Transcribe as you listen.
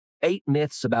8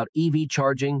 Myths About EV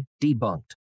Charging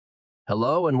Debunked.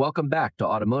 Hello and welcome back to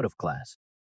Automotive class,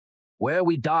 where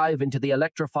we dive into the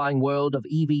electrifying world of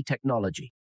EV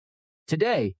technology.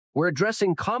 Today, we're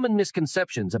addressing common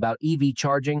misconceptions about EV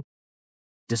charging,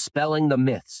 dispelling the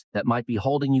myths that might be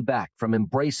holding you back from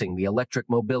embracing the electric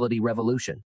mobility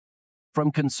revolution.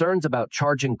 From concerns about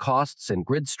charging costs and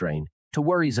grid strain to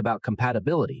worries about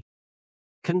compatibility,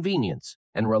 convenience,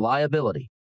 and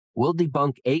reliability, we'll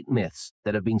debunk 8 myths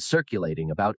that have been circulating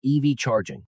about EV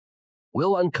charging.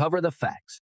 We'll uncover the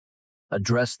facts,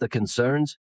 address the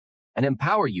concerns, and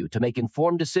empower you to make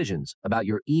informed decisions about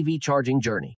your EV charging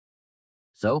journey.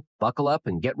 So, buckle up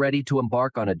and get ready to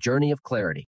embark on a journey of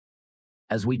clarity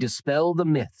as we dispel the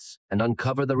myths and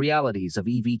uncover the realities of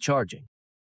EV charging.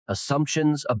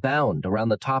 Assumptions abound around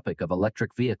the topic of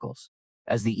electric vehicles.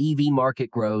 As the EV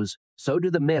market grows, so do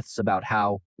the myths about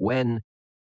how, when,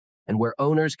 and where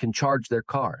owners can charge their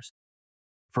cars.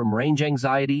 From range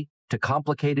anxiety to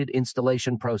complicated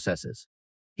installation processes,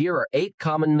 here are 8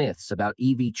 common myths about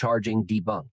EV charging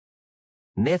debunked.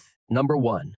 Myth number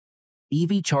 1.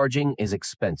 EV charging is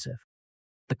expensive.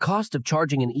 The cost of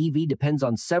charging an EV depends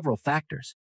on several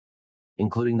factors,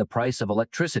 including the price of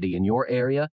electricity in your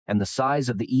area and the size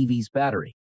of the EV's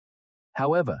battery.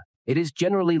 However, it is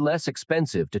generally less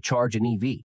expensive to charge an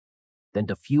EV than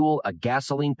to fuel a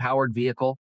gasoline-powered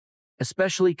vehicle,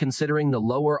 especially considering the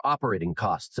lower operating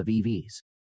costs of EVs.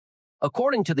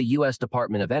 According to the U.S.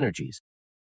 Department of Energy's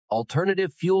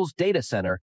Alternative Fuels Data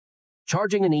Center,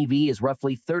 charging an EV is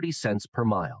roughly 30 cents per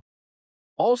mile.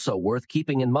 Also worth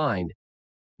keeping in mind,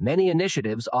 many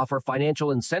initiatives offer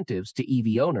financial incentives to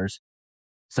EV owners,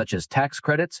 such as tax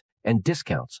credits and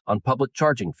discounts on public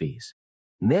charging fees.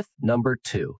 Myth number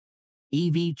 2.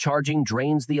 EV charging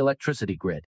drains the electricity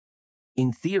grid.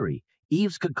 In theory,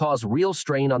 EVs could cause real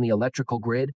strain on the electrical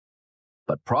grid,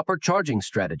 but proper charging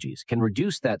strategies can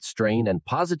reduce that strain and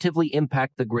positively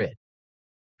impact the grid.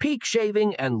 Peak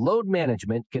shaving and load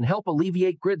management can help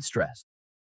alleviate grid stress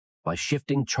by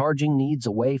shifting charging needs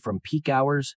away from peak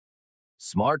hours.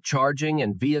 Smart charging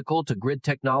and vehicle-to-grid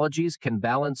technologies can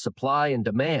balance supply and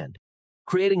demand,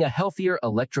 creating a healthier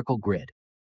electrical grid.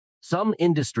 Some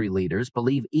industry leaders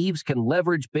believe EVs can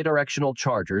leverage bidirectional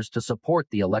chargers to support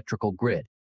the electrical grid.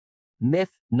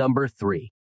 Myth number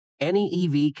 3. Any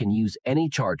EV can use any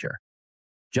charger,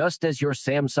 just as your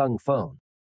Samsung phone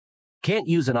can't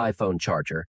use an iPhone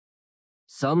charger.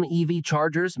 Some EV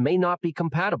chargers may not be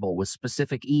compatible with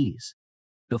specific EVs.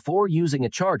 Before using a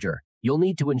charger, you'll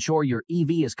need to ensure your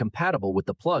EV is compatible with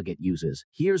the plug it uses.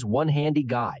 Here's one handy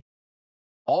guide.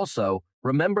 Also,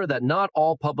 remember that not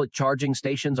all public charging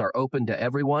stations are open to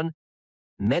everyone.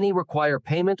 Many require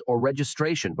payment or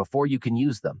registration before you can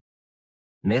use them.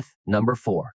 Myth number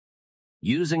 4.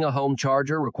 Using a home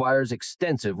charger requires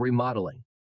extensive remodeling.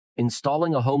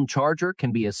 Installing a home charger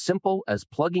can be as simple as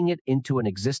plugging it into an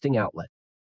existing outlet.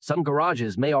 Some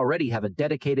garages may already have a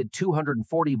dedicated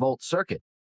 240-volt circuit,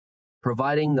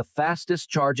 providing the fastest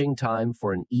charging time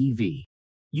for an EV.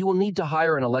 You will need to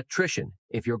hire an electrician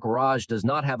if your garage does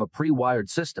not have a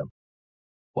pre-wired system.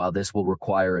 While this will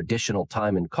require additional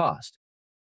time and cost,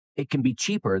 it can be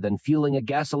cheaper than fueling a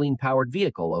gasoline-powered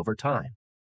vehicle over time.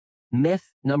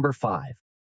 Myth number 5.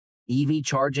 EV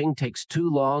charging takes too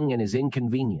long and is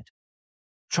inconvenient.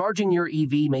 Charging your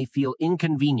EV may feel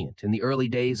inconvenient in the early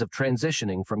days of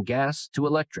transitioning from gas to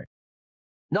electric.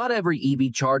 Not every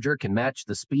EV charger can match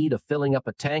the speed of filling up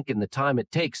a tank in the time it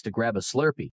takes to grab a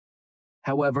Slurpee.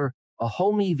 However, a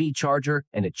home EV charger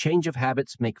and a change of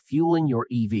habits make fueling your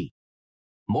EV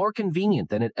more convenient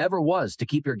than it ever was to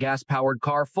keep your gas-powered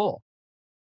car full.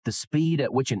 The speed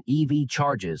at which an EV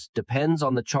charges depends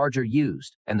on the charger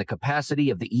used and the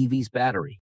capacity of the EV's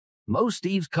battery. Most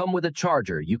EVs come with a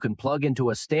charger you can plug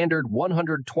into a standard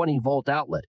 120-volt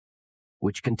outlet,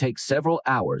 which can take several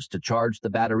hours to charge the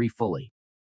battery fully.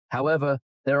 However,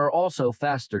 there are also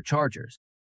faster chargers,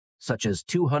 such as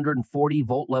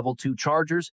 240-volt Level 2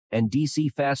 chargers and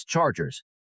DC fast chargers,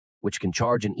 which can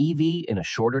charge an EV in a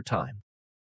shorter time.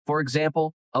 For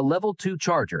example, a Level 2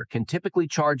 charger can typically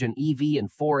charge an EV in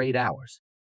 4-8 hours,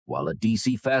 while a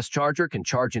DC fast charger can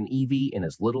charge an EV in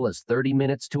as little as 30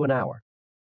 minutes to an hour.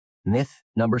 Myth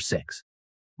number 6.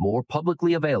 More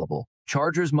publicly available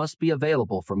chargers must be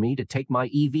available for me to take my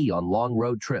EV on long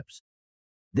road trips.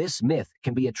 This myth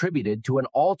can be attributed to an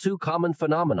all-too-common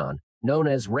phenomenon known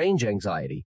as range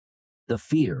anxiety, the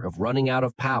fear of running out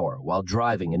of power while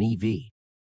driving an EV.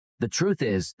 The truth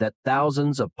is that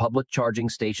thousands of public charging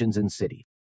stations in cities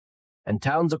and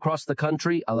towns across the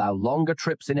country allow longer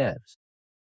trips in EVs.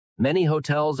 Many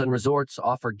hotels and resorts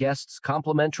offer guests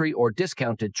complimentary or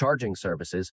discounted charging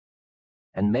services,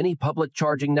 and many public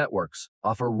charging networks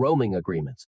offer roaming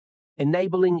agreements,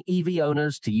 enabling EV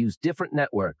owners to use different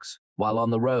networks while on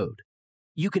the road.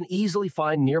 You can easily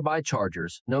find nearby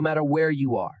chargers no matter where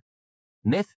you are.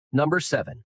 Myth number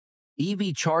 7.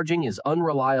 EV charging is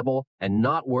unreliable and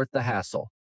not worth the hassle.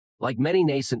 Like many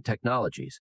nascent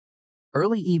technologies,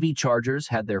 early EV chargers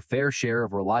had their fair share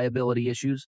of reliability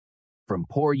issues, from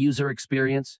poor user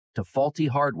experience to faulty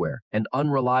hardware and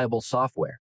unreliable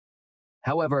software.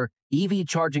 However, EV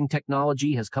charging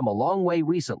technology has come a long way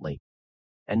recently,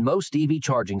 and most EV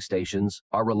charging stations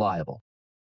are reliable.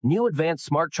 New advanced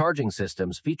smart charging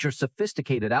systems feature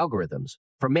sophisticated algorithms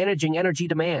for managing energy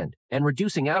demand and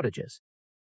reducing outages,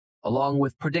 along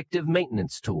with predictive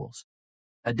maintenance tools.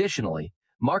 Additionally,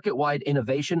 market-wide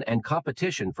innovation and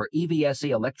competition for EVSE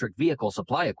electric vehicle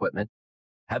supply equipment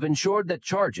have ensured that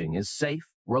charging is safe,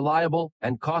 reliable,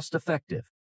 and cost-effective.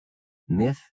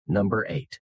 Myth number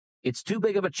 8. It's too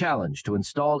big of a challenge to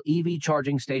install EV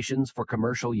charging stations for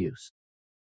commercial use.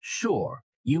 Sure,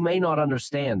 you may not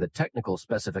understand the technical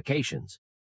specifications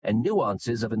and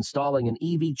nuances of installing an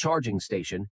EV charging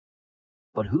station,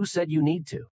 but who said you need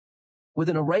to? With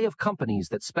an array of companies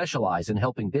that specialize in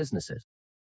helping businesses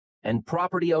and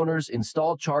property owners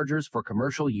install chargers for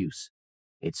commercial use,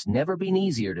 it's never been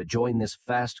easier to join this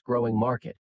fast-growing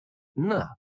market.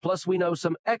 Plus we know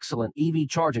some excellent EV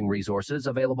charging resources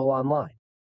available online.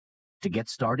 To get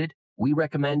started, we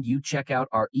recommend you check out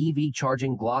our EV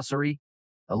Charging Glossary,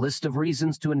 a list of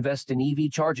reasons to invest in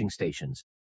EV charging stations,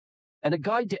 and a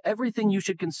guide to everything you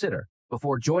should consider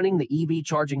before joining the EV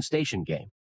charging station game.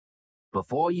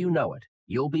 Before you know it,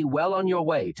 you'll be well on your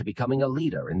way to becoming a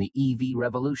leader in the EV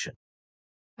revolution.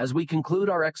 As we conclude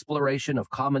our exploration of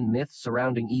common myths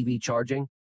surrounding EV charging,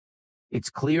 it's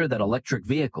clear that electric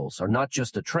vehicles are not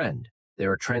just a trend,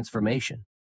 they're a transformation.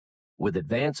 With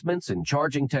advancements in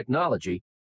charging technology,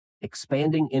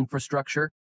 expanding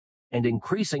infrastructure, and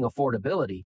increasing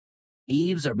affordability,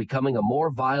 EVs are becoming a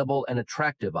more viable and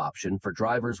attractive option for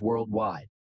drivers worldwide.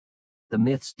 The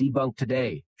myths debunked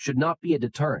today should not be a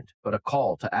deterrent, but a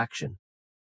call to action.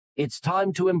 It's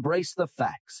time to embrace the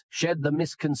facts, shed the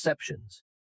misconceptions.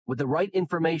 With the right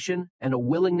information and a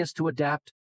willingness to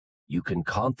adapt, you can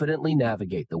confidently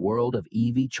navigate the world of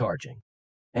EV charging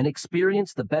and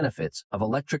experience the benefits of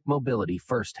electric mobility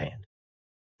firsthand.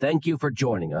 Thank you for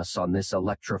joining us on this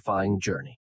electrifying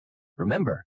journey.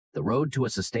 Remember, the road to a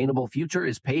sustainable future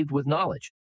is paved with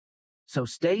knowledge. So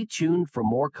stay tuned for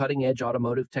more cutting-edge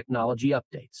automotive technology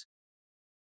updates.